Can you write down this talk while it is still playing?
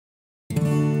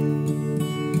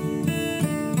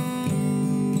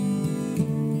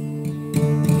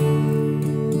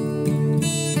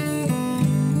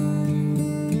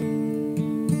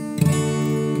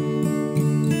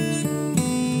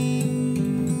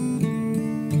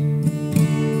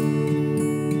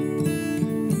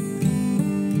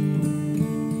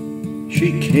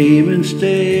She came and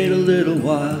stayed a little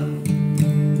while.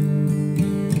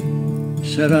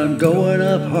 Said, I'm going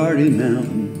up Hardy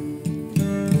Mountain.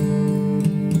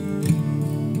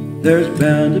 There's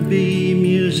bound to be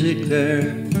music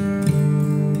there.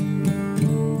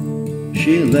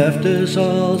 She left us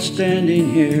all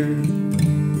standing here.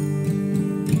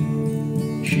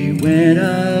 She went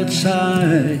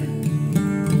outside.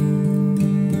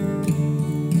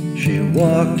 She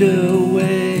walked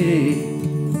away.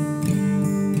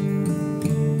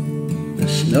 The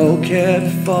snow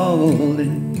kept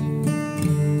falling.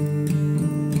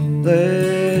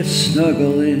 Let's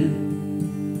snuggle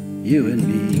in, you and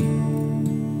me.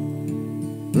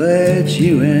 Let's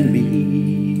you and me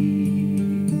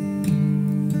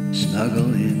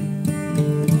snuggle in.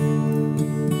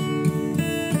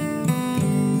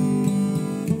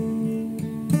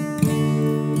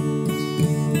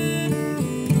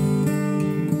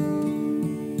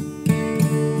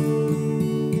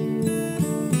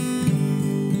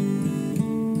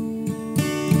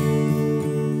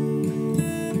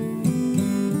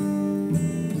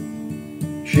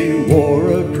 She wore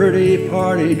a pretty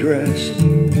party dress.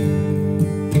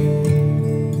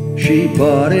 She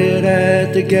bought it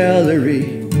at the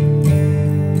gallery.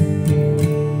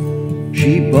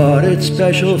 She bought it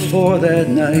special for that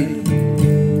night.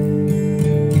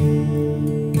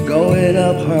 Going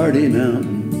up Hardy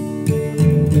Mountain.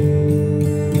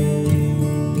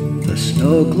 The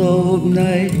snow globe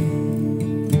night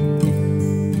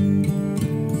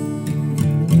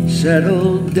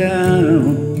settled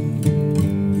down.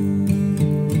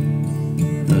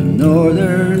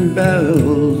 Northern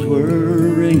bells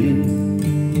were ringing.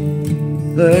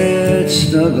 Let's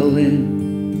snuggle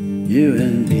in, you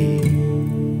and me.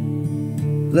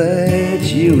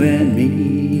 Let's you and me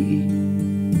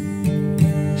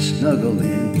snuggle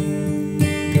in.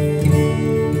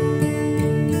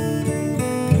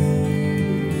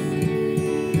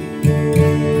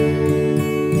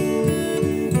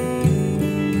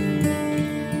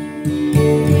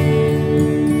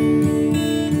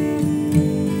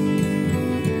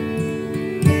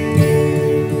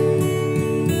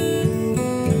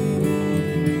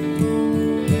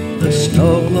 The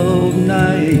snow globe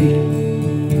night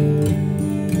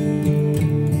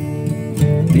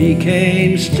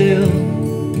became still.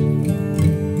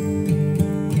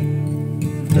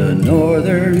 The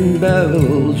northern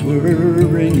bells were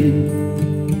ringing.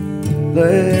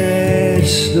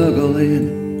 Let's snuggle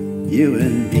in, you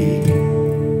and me.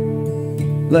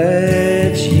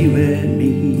 Let's you and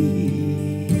me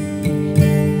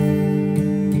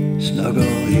snuggle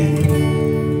in.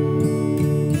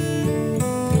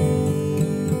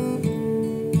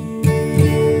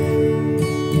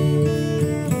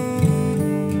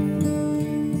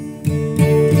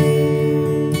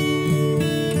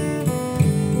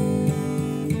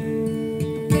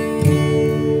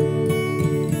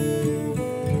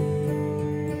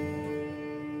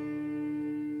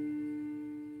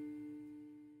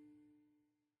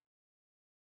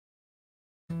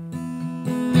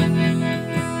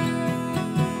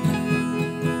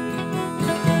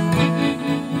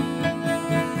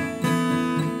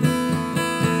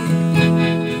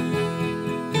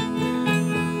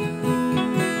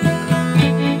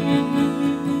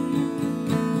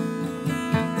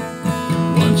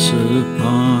 Once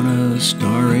upon a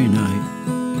starry night,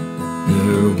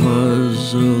 there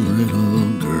was a little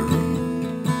girl.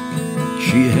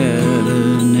 She had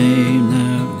a name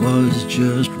that was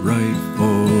just right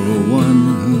for one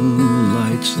who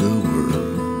lights the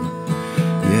world.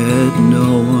 Yet no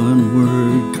one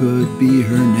word could be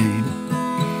her name,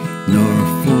 nor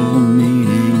full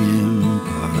meaning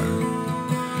impart.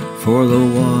 For the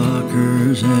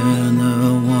walkers and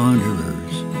the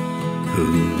wanderers who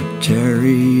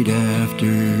tarried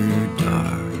after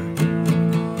dark.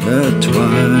 The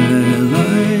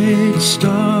twilight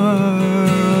star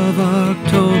of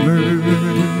October,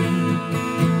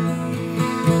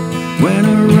 when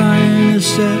Orion is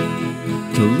set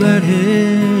to let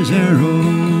his arrow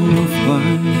fly.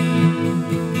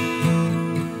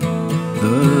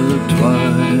 The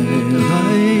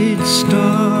twilight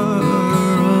star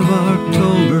of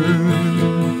October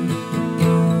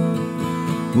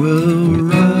will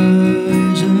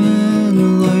rise and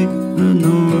light the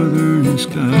northern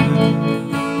sky.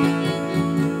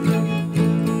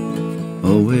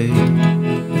 Away,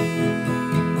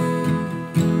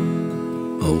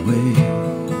 away,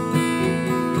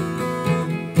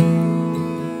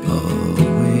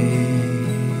 away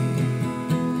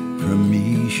from me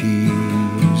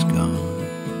she's gone.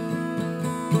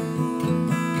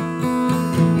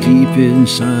 Deep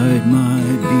inside my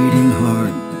beating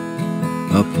heart,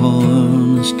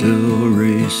 upon Orion still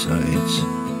recites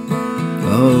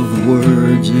of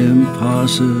words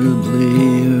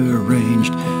impossibly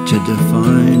arranged to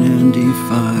define and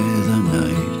defy the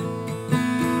night.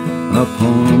 A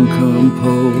poem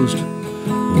composed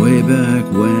way back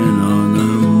when, on the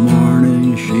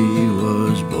morning she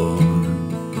was born.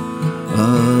 A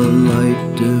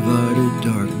light divided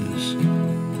darkness,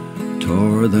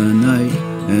 tore the night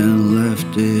and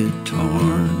left it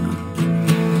torn.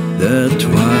 The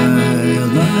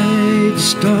twilight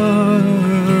star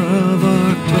of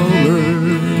October,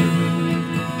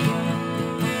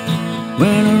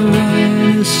 when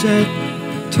Orion is set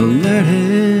to let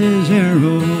his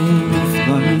arrow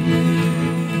fly.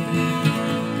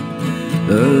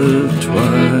 The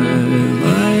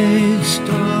twilight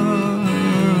star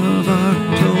of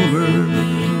October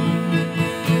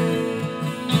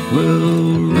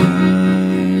will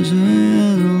rise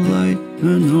and light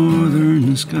the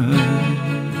northern sky.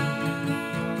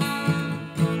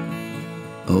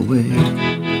 Away,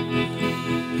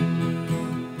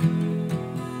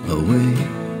 away,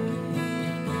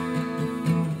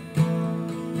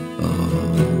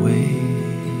 away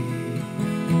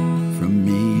from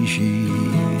me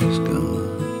she's gone.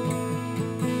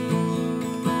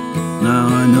 Now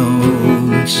I know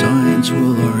that science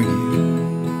will argue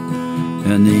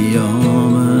and the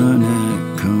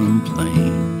almanac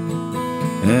complain,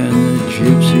 and the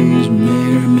gypsies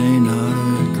may or may not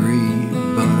agree,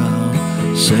 but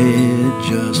I'll say it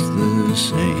just the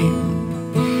same.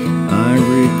 I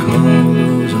recall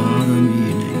those autumn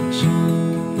evenings,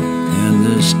 and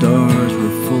the stars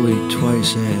were fully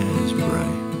twice as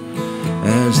bright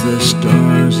as the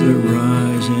stars that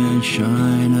rise and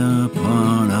shine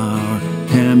upon our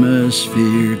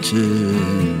hemisphere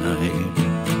tonight.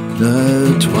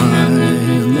 The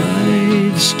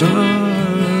twilight star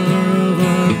of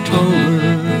October,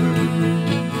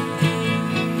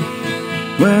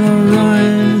 when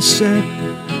Orion is set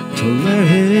to let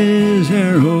his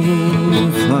arrow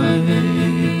fly.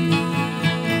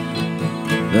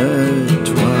 The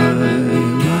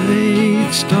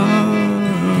twilight star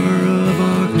of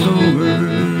October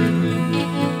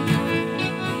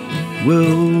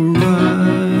will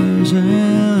rise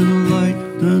and light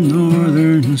the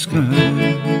northern sky.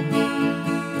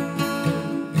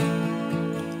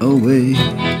 Away,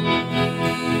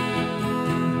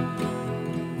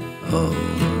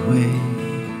 away,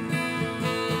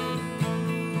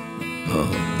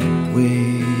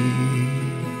 away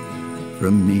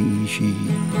from me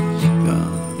she's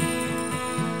gone.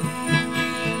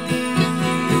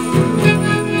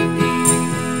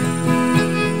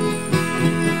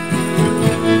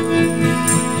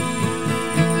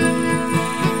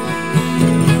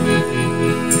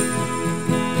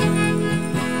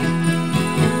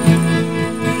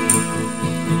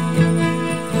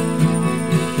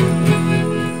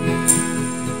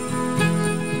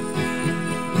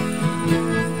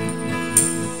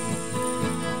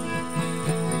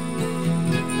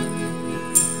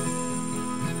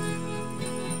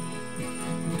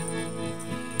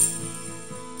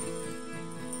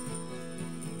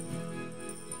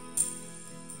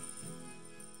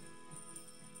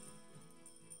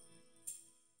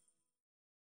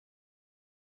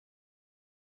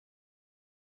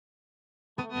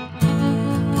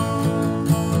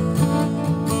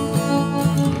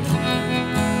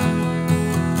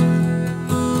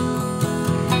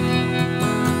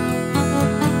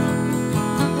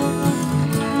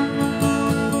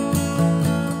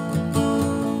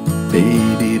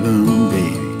 Baby boom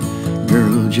baby,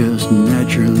 girl just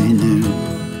naturally knew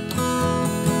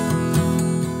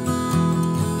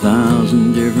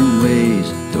 1,000 different ways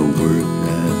to work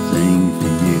that thing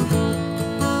for you.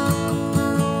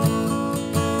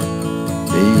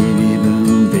 Baby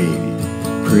boom baby,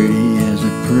 pretty as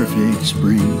a perfect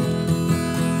spring,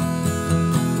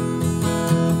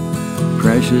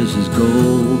 precious as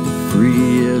gold,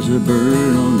 free as a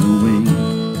bird on the wing.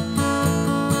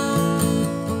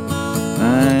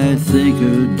 I think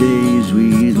of days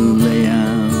we'd lay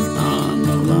out on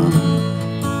the lawn,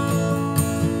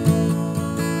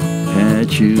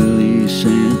 patchouli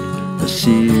scent, a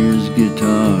Sears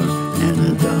guitar, and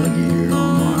a dog-eared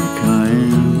Omar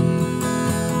Khayyam,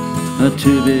 a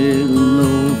 2-bit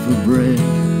loaf of bread,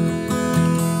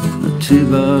 a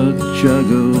 $2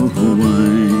 jug of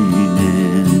wine,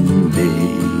 and baby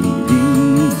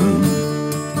boom,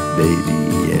 baby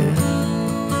yeah.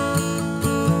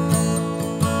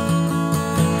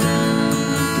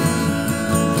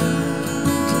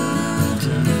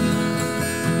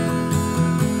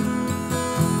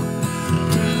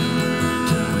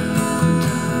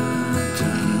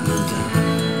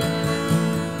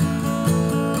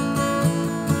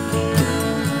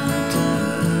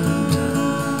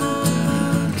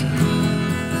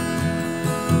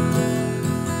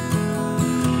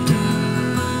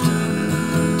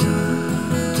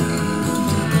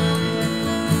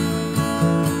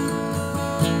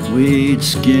 We'd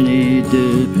skinny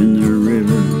dip in the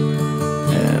river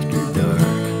after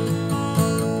dark,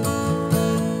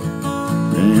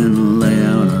 then lay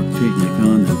out our picnic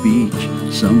on the beach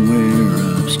somewhere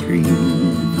upstream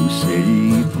from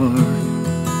City Park.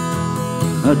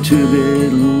 A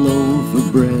 2-bit loaf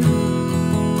of bread,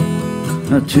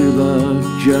 a 2-buck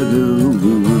jug of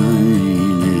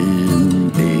wine,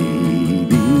 and baby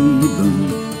boom,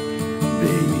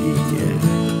 baby, yeah.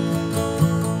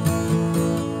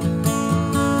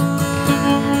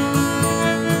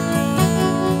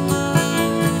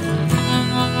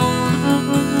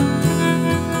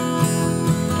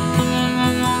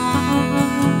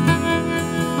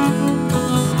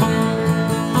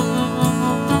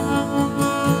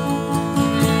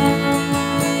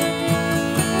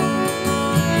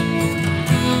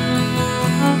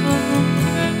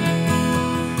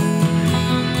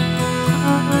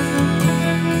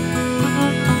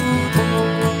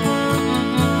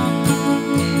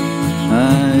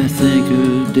 I think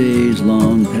of days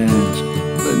long past,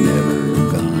 but never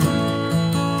gone.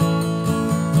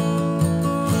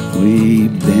 We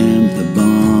bammed the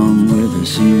bomb with a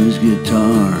Sears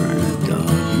guitar and a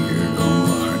dog-eared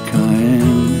Omar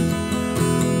Khayyam.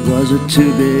 Was a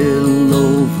 2-bit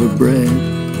loaf of bread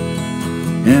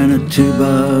and a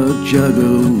 2-buck jug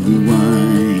of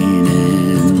wine,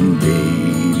 and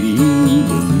baby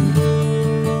boom,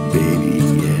 baby,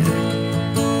 yeah.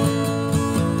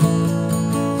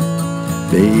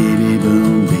 Baby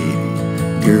boom,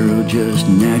 baby, girl just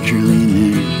naturally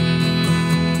knew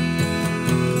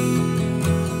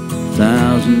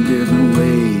 1,000 different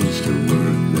ways to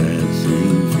work that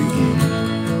thing for you.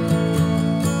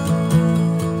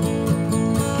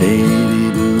 Baby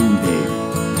boom, baby,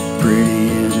 pretty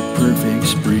as a perfect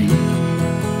spring,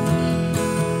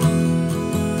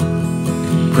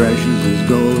 precious as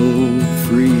gold,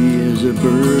 free as a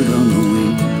bird on the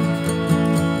wing.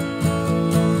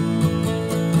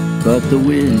 But the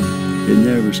wind, it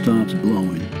never stops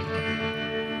blowing.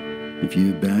 If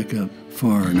you back up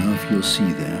far enough, you'll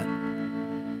see that.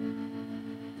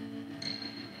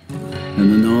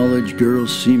 And the knowledge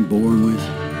girls seem born with,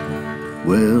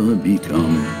 well, it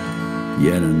become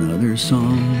yet another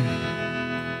song.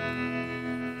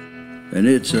 And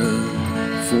it's a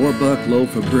 4-buck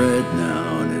loaf of bread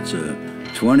now, and it's a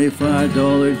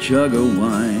 $25 jug of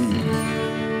wine.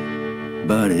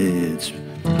 But it's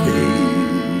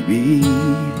baby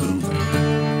boom,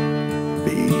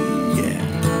 baby, yeah.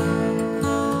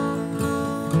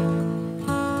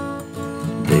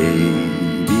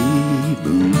 Baby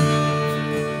boom,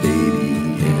 baby,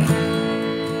 yeah.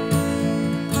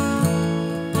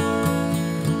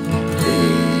 Baby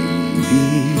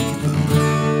boom,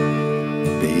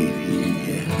 baby,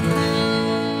 yeah.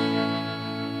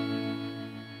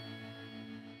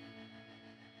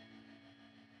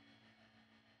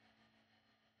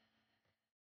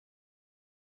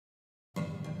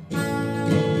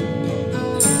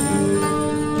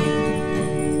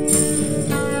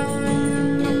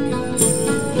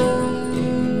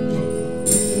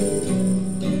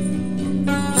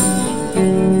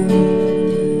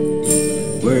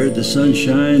 Where'd the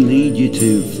sunshine lead you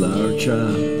to,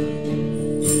 Flowerchild?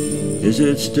 Is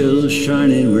it still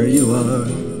shining where you are?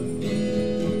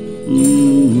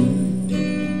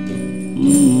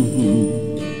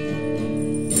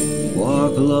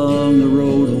 Walk along the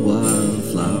road a while,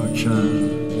 Flowerchild.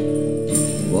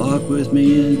 Walk with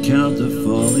me and count the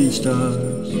falling stars.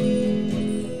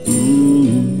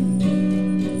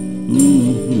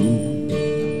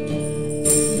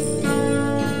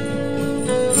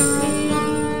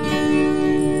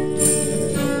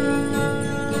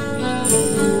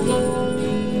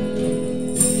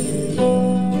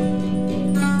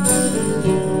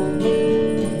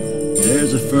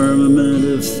 There's a firmament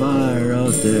of fire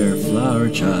out there,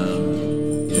 Flowerchild.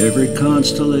 Every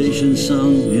constellation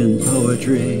sung in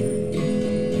poetry.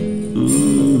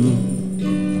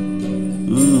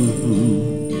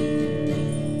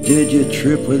 Did you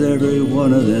trip with every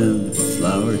one of them,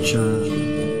 Flowerchild?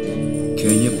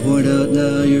 Can you point out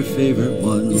now your favorite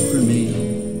one for me?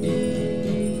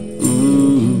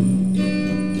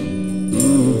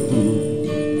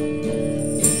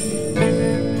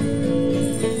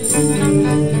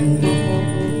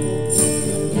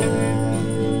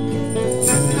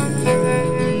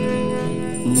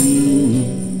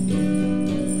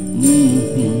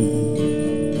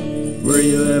 Were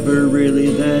you ever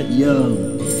really that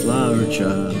young,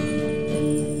 Flowerchild?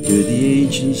 Do the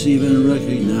ancients even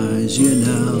recognize you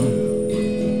now?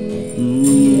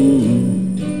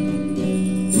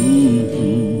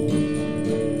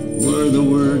 Were the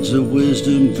words of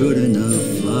wisdom good enough,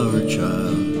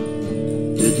 Flowerchild?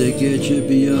 Did Did they get you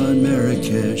beyond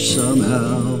Marrakesh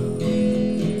somehow?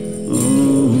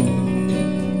 Oh,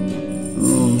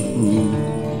 oh, oh.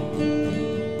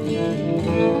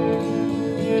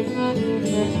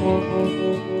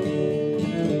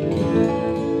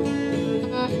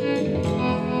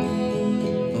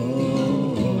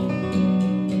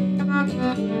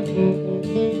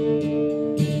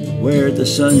 Where'd the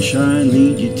sunshine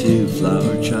lead you to,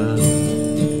 Flowerchild?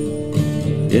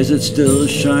 Is it still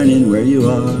shining where you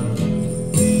are?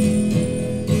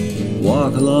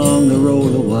 Walk along the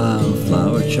road a while,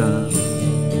 Flowerchild.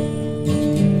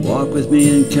 Walk with me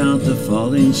and count the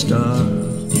falling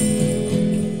stars.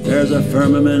 There's a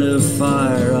firmament of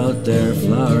fire out there,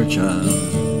 Flowerchild.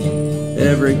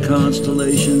 Every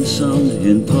constellation sung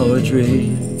in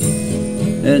poetry.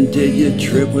 And did you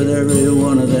trip with every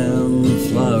one of them,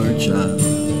 Flowerchild?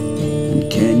 And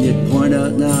can you point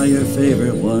out now your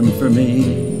favorite one for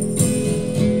me?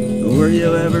 Were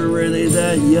you ever really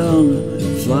that young,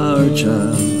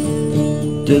 Flowerchild?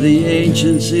 Do the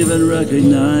ancients even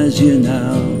recognize you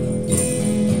now?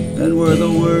 And were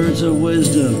the words of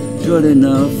wisdom good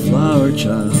enough,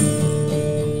 Flowerchild?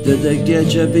 Did they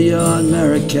get you beyond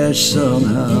Marrakesh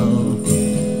somehow?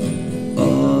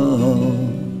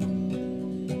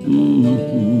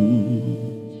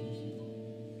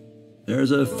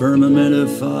 There's a firmament of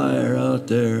fire out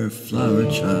there,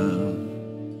 Flowerchild.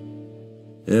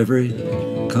 Every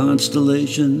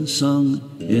constellation sung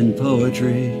in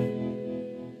poetry.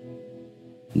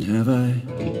 And have I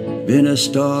been a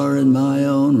star in my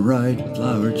own right,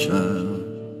 Flowerchild?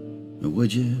 Or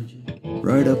would you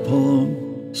write a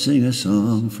poem, sing a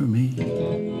song for me?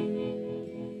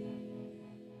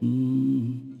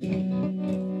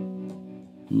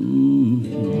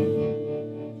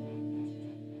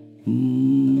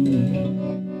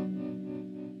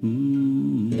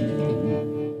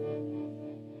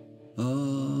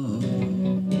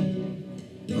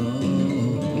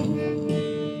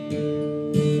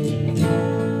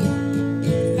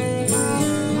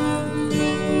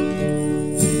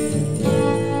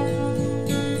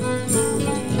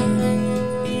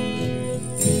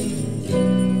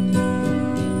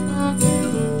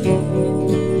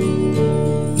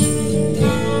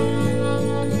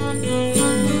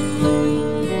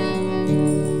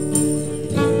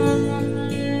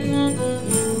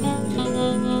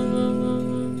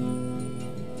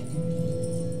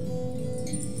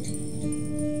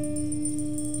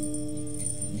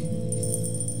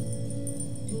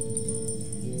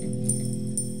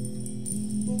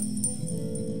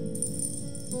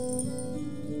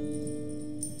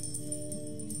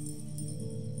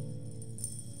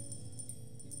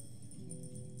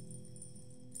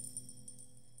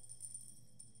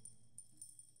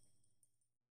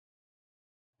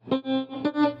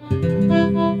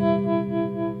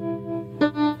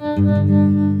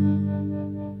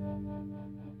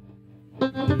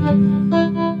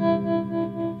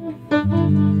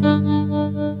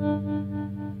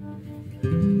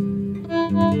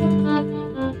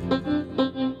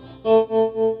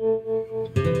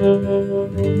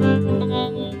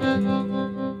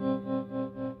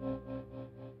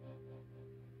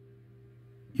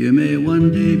 You may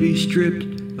one day be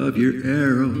stripped of your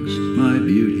arrows, my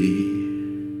beauty.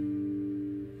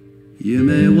 You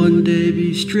may one day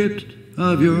be stripped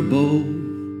of your bow.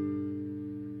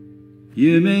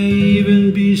 You may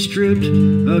even be stripped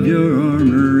of your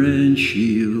armor and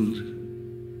shield,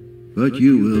 but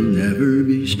you will never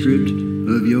be stripped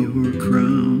of your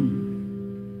crown.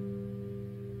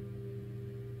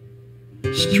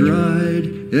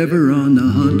 Stride ever on the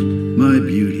hunt, my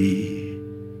beauty.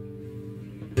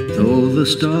 Though the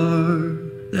star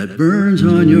that burns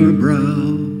on your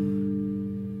brow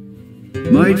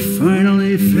might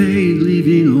finally fade,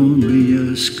 leaving only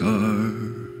a scar,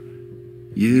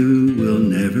 you will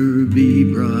never be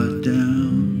brought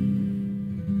down.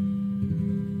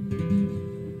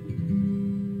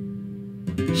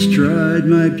 Stride,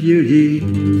 my beauty,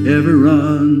 ever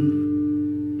on,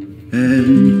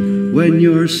 and when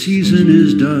your season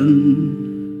is done,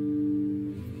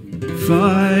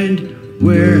 find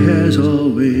where has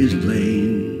always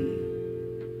lain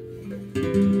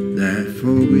that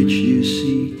for which you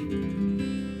seek,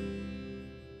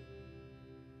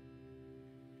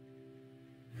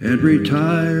 and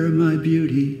retire, my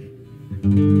beauty,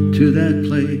 to that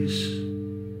place,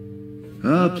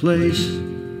 a place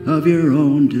of your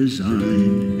own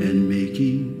design and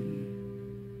making.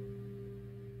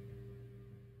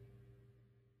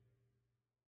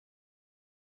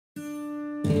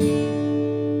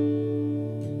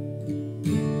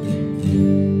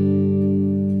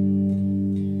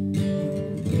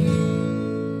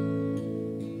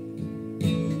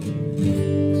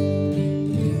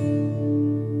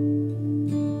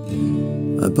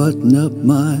 button up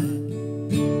my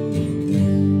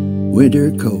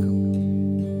winter coat,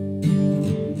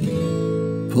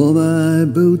 pull my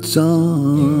boots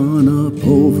on up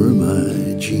over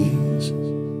my jeans,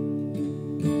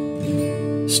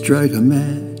 strike a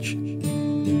match,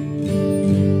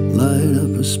 light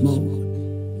up a smoke,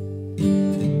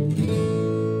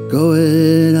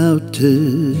 going out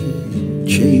to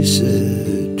chase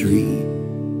a dream.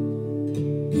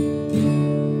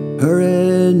 Her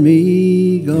and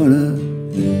me gonna,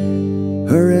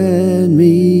 her and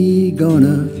me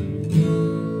gonna,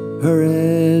 her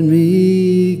and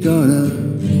me gonna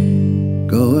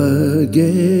go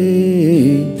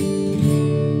again,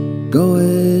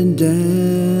 going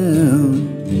down,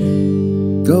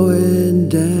 going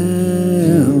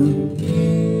down,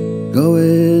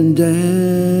 going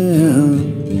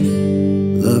down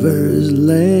Lover's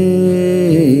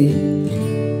Lane.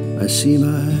 I see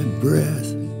my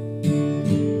breath,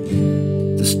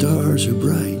 the stars are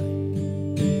bright,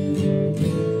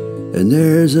 and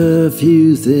there's a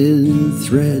few thin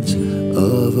threads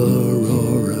of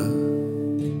aurora.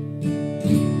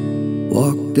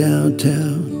 Walk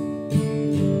downtown,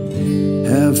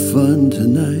 have fun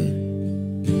tonight,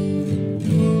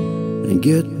 and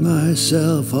get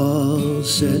myself all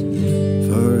set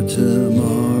for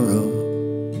tomorrow.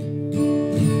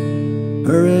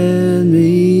 Her and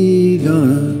me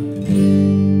gonna,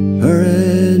 her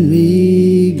and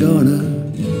me gonna,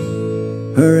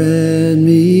 her and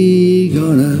me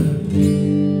gonna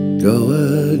go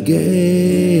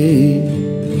again,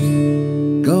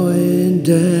 going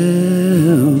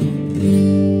down,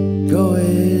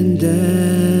 going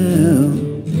down,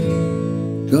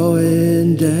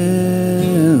 going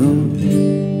down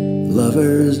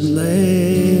Lover's Lane.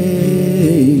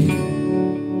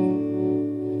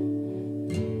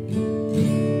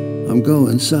 I'm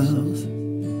going south,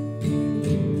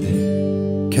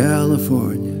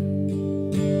 California.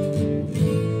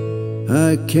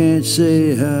 I can't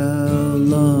say how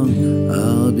long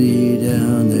I'll be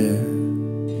down there.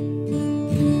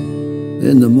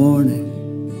 In the morning,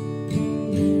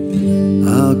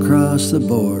 I'll cross the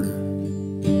border.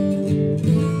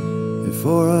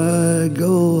 Before I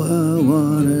go, I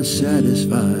wanna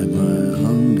satisfy my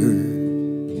hunger.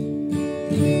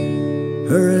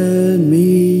 Her and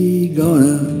me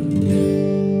gonna,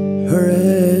 her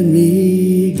and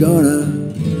me gonna,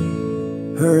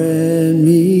 her and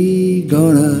me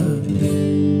gonna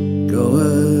go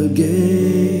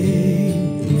again,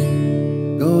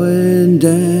 going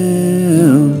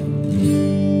down,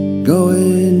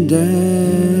 going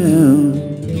down,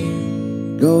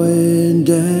 going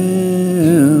down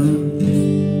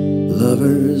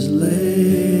Lover's Lane.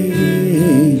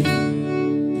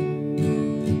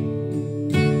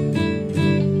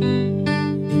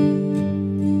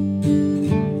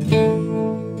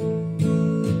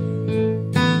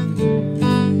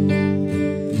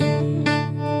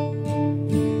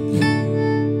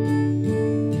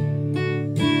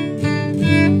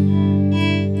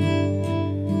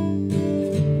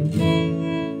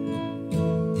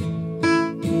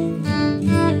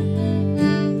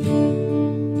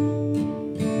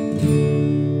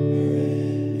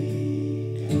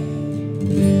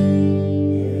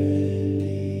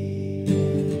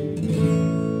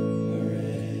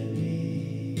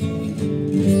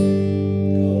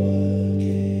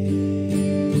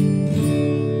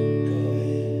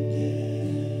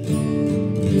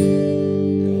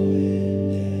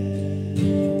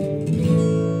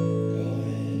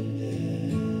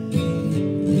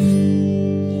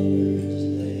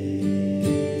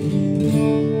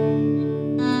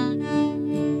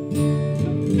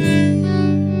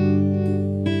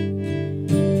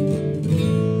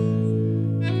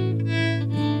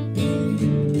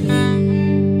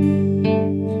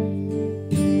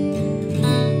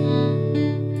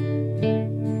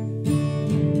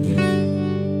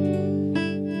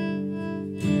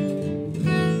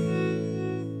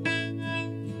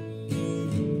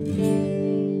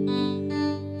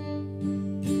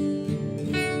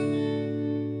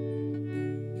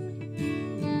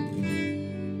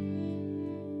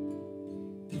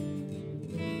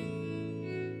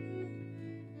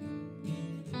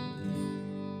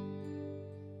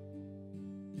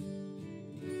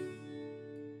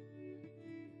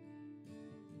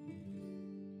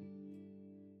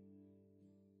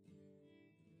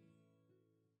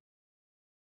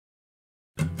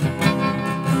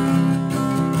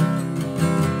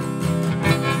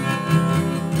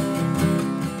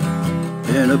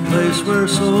 In a place where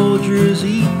soldiers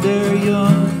eat their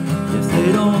young, if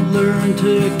they don't learn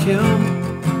to kill,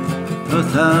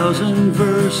 1,000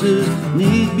 verses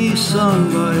need be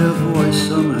sung by a voice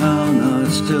somehow not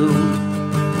stilled.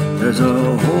 There's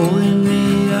a hole in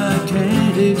me I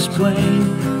can't explain.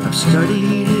 I've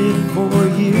studied it for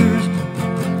years.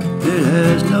 It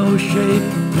has no shape,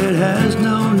 it has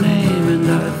no name,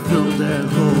 and I filled that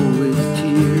hole with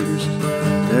tears.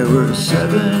 There were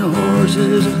 7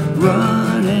 horses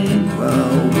running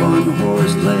while one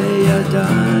horse lay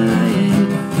a-dying.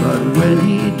 But when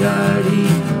he died, he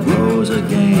rose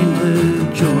again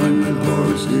to join with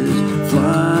horses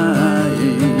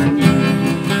flying.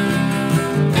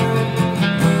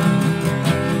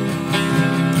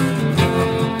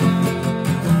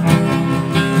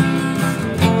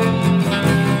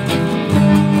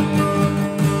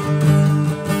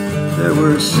 There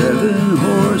were 7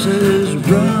 horses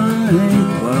running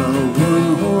while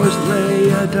one horse lay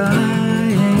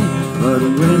a-dying. But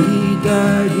when he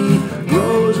died, he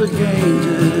rose again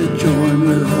to join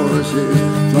with horses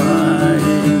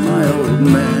flying. My old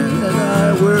man and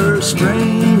I were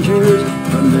strangers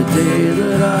from the day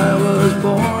that I was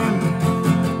born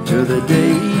to the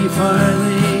day he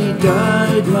finally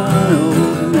died. My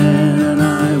old man and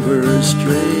I were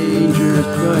strangers,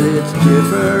 but it's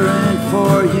different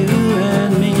for you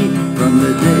and me. From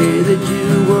the day that you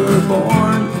were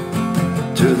born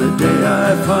to the day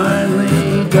I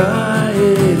finally die,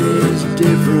 it is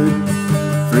different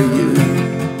for you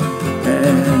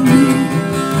and me.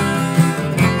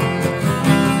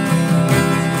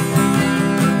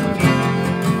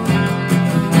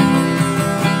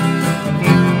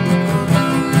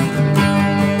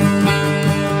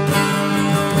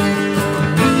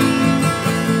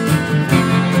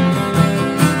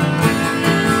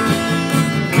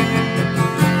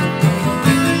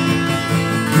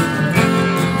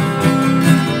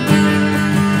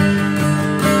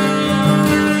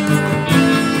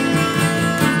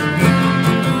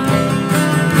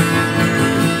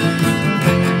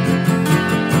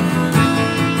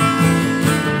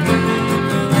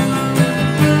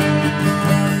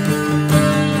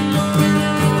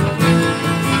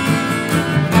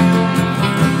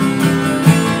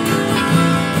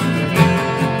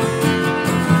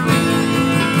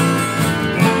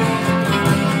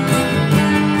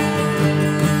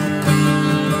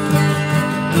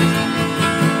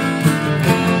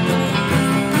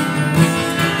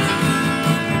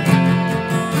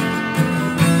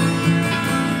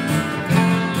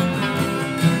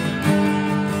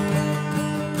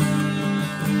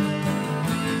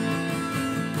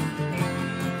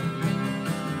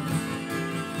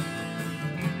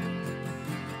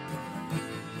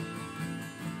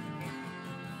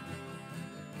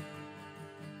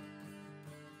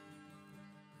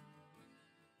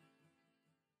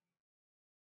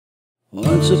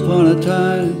 Once upon a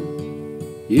time,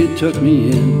 you took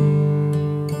me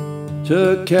in,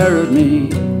 took care of me,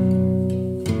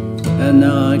 and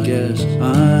now I guess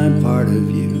I'm part of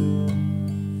you.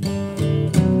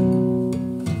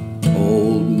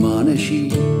 Old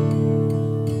Monashee,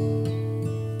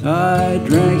 I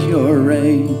drank your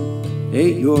rain,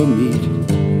 ate your meat,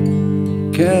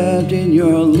 camped in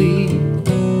your lee,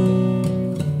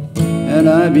 and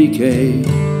I became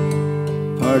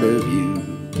part of you.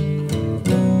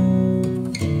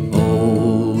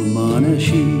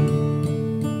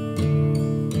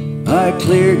 I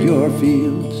cleared your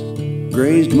fields,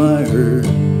 grazed my herd,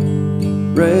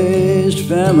 raised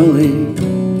family,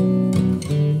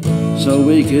 so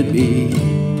we could be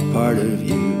part of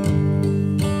you.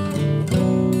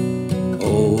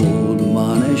 Old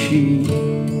Monashee.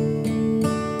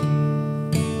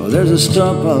 Oh, there's a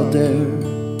stump out there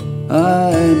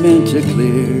I meant to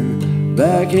clear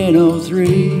back in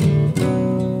 '03,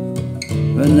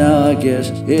 but now I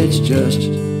guess it's just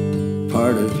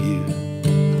part of you.